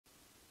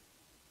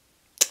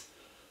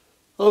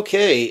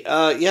Okay,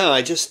 yeah,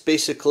 I just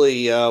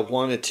basically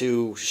wanted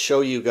to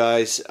show you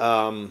guys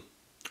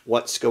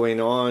what's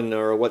going on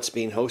or what's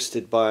being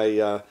hosted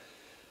by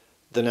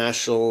the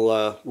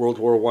National World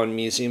War One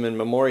Museum and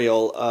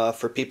Memorial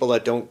for people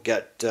that don't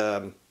get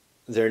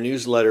their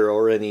newsletter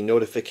or any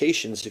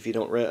notifications if you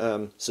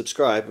don't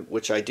subscribe,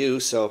 which I do,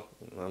 so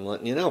I'm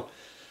letting you know.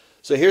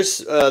 So here's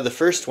the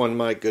first one.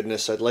 My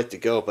goodness, I'd like to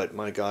go, but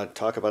my God,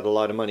 talk about a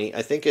lot of money.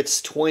 I think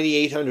it's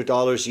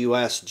 $2,800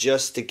 US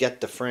just to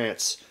get to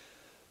France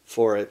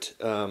for it.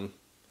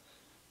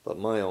 But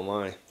my oh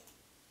my,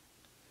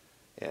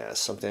 yeah,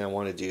 something I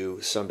want to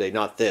do someday.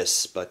 Not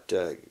this, but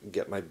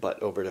get my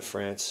butt over to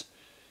France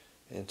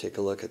and take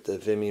a look at the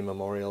Vimy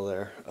Memorial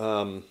there.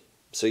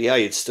 So yeah,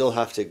 you'd still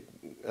have to,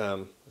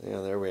 yeah,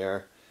 there we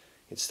are.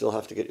 You'd still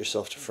have to get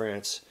yourself to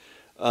France.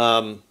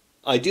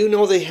 I do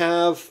know they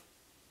have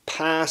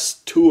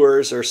past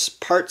tours or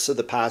parts of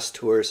the past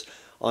tours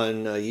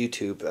on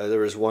YouTube. There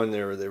was one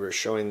there where they were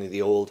showing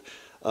the old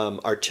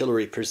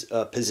artillery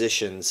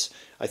positions,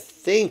 I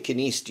think in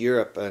East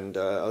Europe, and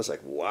I was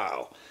like,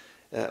 wow,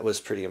 that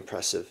was pretty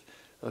impressive.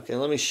 Okay,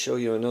 let me show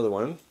you another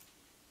one.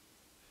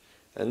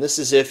 And this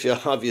is if you,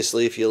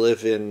 obviously, if you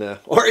live in,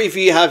 or if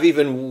you have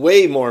even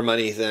way more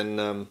money than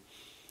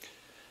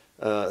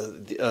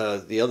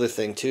the other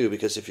thing too,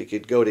 because if you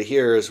could go to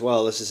here as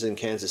well, this is in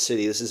Kansas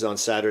City, this is on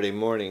Saturday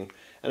morning,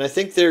 and I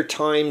think their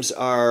times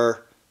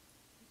are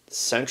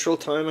Central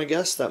Time, I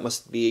guess. That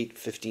must be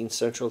 8:15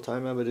 Central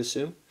Time, I would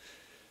assume.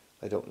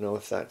 I don't know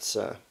if that's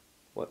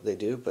what they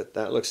do, but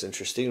that looks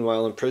interesting.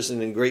 While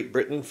imprisoned in Great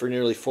Britain for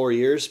nearly 4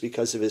 years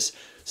because of his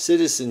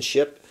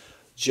citizenship,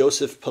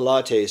 Joseph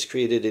Pilates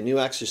created a new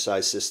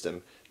exercise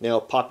system,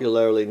 now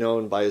popularly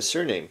known by his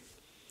surname.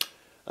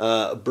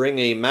 Bring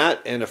a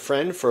mat and a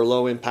friend for a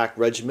low-impact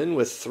regimen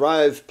with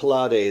Thrive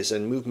Pilates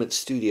and Movement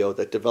Studio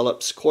that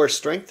develops core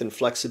strength and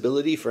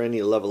flexibility for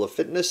any level of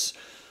fitness.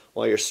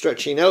 While you're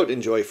stretching out,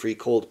 enjoy free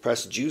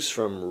cold-pressed juice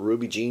from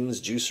Ruby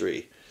Jean's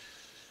Juicery.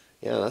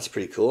 Yeah, that's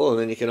pretty cool. And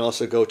then you can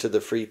also go to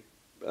the free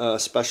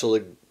special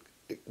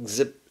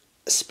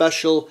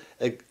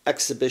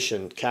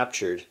exhibition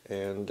Captured,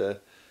 and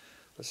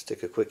let's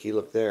take a quickie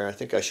look there. I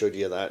think I showed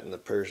you that in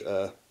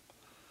the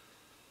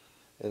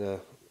in a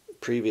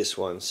previous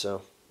one.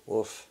 So,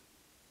 woof.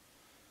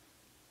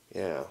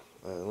 Yeah,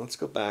 let's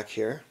go back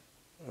here.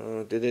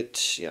 Did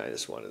it? Yeah, I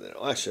just wanted to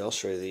know. Actually, I'll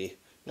show you the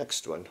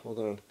next one. Hold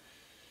on.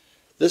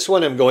 This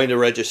one I'm going to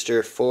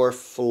register for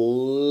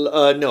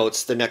no,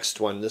 it's the next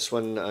one. This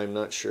one I'm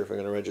not sure if I'm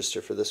going to register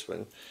for this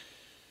one,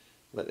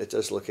 but it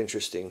does look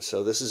interesting.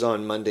 So this is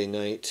on Monday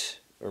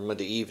night or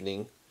Monday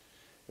evening.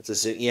 It's a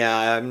Zoom. Yeah,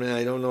 I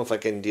don't know if I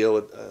can deal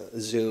with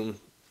Zoom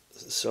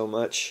so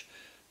much,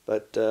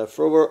 but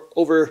for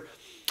over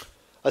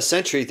a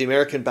century, the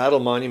American Battle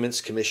Monuments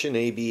Commission,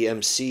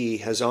 ABMC,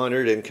 has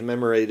honored and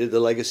commemorated the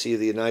legacy of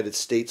the United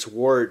States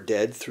war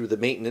dead through the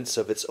maintenance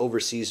of its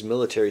overseas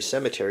military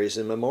cemeteries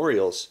and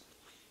memorials.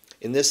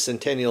 In this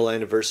centennial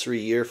anniversary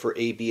year for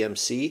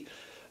ABMC,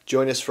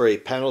 join us for a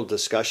panel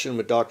discussion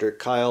with Dr.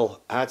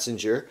 Kyle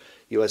Hatzinger,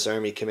 U.S.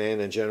 Army Command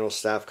and General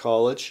Staff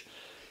College,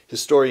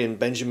 historian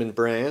Benjamin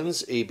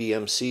Brands,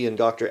 ABMC, and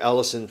Dr.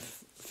 Allison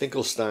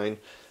Finkelstein,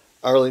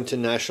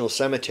 Arlington National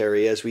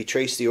Cemetery, as we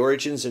trace the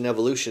origins and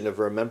evolution of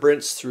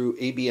remembrance through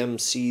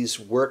ABMC's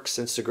work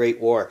since the Great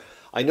War.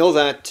 I know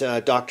that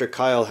Dr.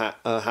 Kyle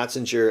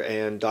Hatzinger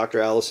and Dr.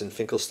 Allison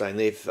Finkelstein,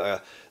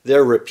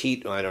 they're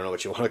repeat, I don't know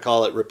what you want to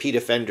call it, repeat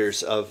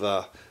offenders of,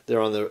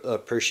 they're on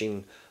the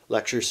Pershing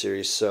lecture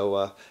series.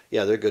 So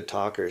yeah, they're good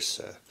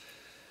talkers.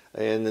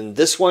 And then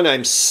this one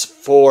I'm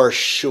for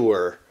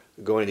sure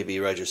going to be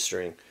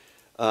registering.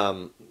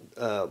 Yeah,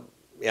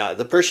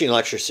 the Pershing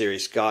lecture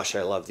series, gosh,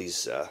 I love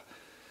these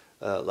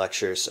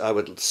lectures. I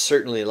would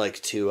certainly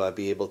like to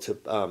be able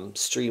to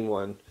stream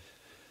one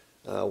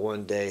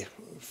day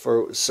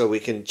so we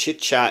can chit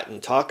chat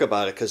and talk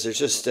about it, because there's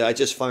just I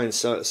just find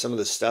some of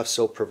the stuff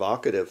so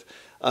provocative.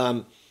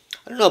 I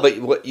don't know about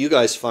what you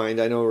guys find.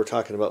 I know we're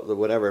talking about the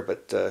whatever,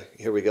 but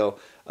here we go.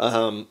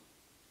 I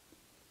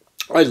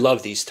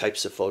love these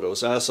types of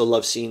photos. I also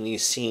love seeing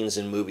these scenes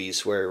in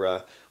movies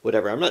where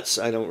whatever.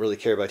 I don't really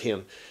care about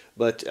him,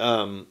 but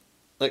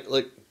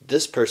like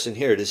this person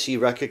here, does he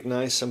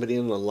recognize somebody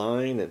in the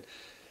line? And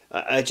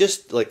I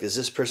just like, is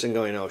this person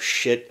going, oh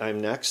shit, I'm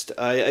next?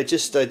 I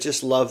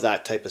just love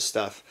that type of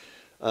stuff.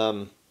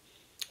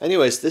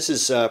 Anyways, this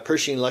is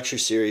Pershing Lecture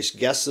Series,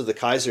 Guests of the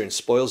Kaiser and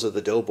Spoils of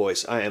the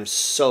Doughboys. I am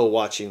so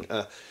watching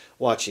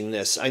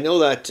this. I know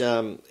that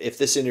if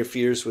this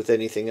interferes with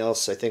anything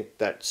else, I think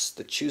that's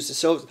the Tuesday.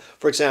 So,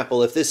 for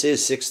example, if this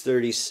is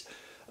 6:30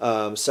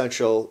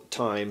 Central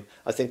Time,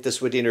 I think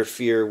this would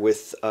interfere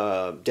with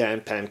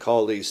Dan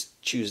Pancaldi's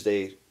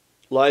Tuesday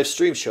live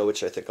stream show,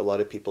 which I think a lot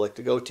of people like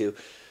to go to.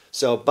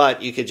 So,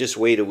 but you could just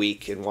wait a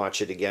week and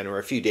watch it again, or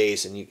a few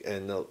days, and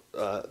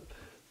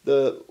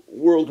the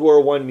World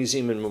War One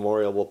Museum and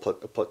Memorial will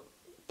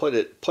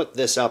put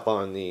this up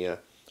on the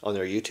on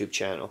their YouTube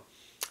channel.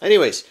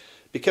 Anyways,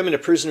 Becoming a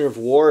prisoner of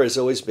war has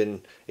always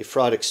been a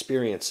fraught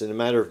experience. In a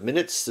matter of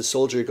minutes, the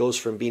soldier goes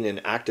from being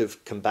an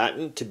active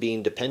combatant to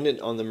being dependent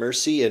on the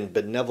mercy and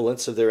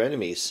benevolence of their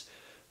enemies.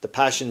 The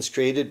passions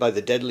created by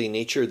the deadly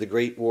nature of the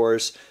Great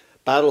War's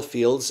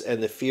battlefields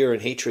and the fear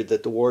and hatred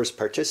that the war's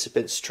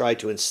participants tried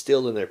to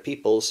instill in their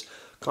peoples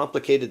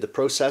complicated the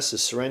process of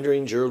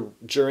surrendering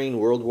during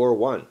World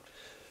War I.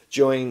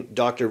 Join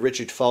Dr.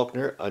 Richard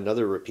Faulkner,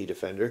 another repeat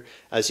offender,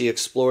 as he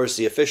explores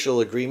the official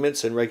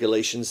agreements and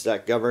regulations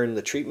that govern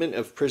the treatment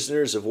of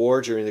prisoners of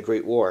war during the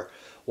Great War,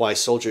 why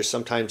soldiers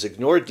sometimes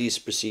ignored these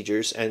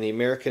procedures, and the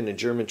American and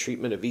German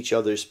treatment of each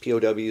other's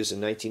POWs in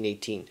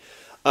 1918.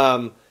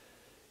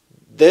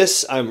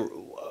 This,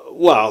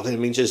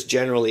 just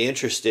generally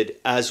interested,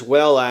 as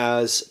well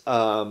as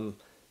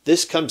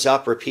this comes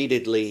up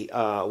repeatedly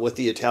with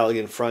the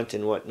Italian front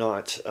and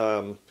whatnot.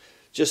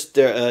 Just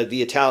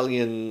the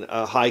Italian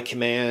high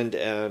command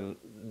and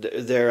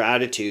their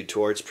attitude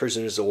towards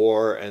prisoners of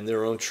war and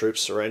their own troops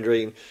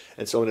surrendering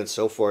and so on and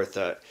so forth.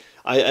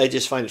 I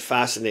just find it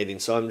fascinating.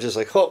 So I'm just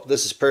like, oh,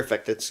 this is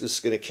perfect. It's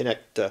just going to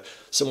connect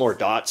some more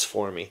dots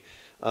for me.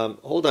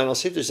 Hold on, I'll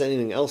see if there's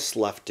anything else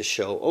left to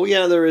show. Oh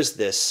yeah, there is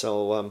this.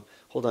 So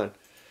hold on.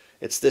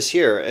 It's this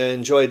here.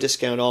 Enjoy a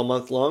discount all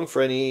month long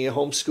for any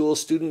homeschool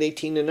student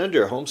 18 and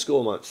under.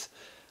 Homeschool month.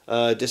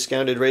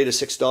 Discounted rate of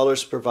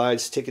 $6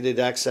 provides ticketed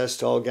access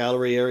to all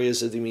gallery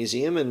areas of the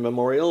museum and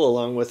memorial,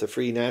 along with a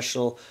free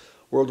National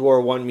World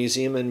War I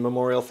Museum and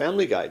Memorial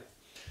Family Guide.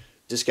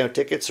 Discount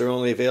tickets are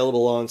only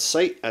available on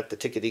site at the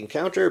ticketing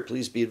counter.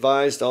 Please be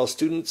advised all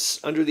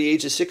students under the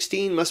age of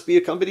 16 must be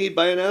accompanied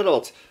by an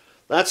adult.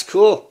 That's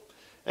cool.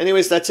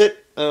 Anyways, that's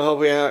it. I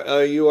hope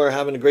you are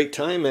having a great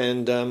time,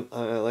 and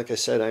like I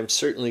said, I'm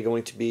certainly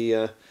going to be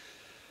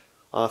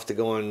off to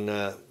go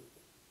on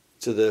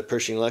to the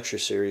Pershing Lecture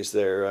Series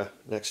there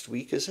next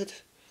week, is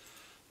it?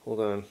 Hold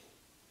on.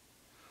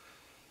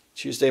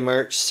 Tuesday,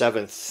 March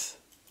 7th.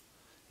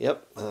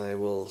 Yep, I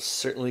will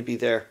certainly be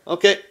there.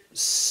 Okay,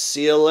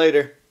 see you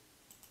later.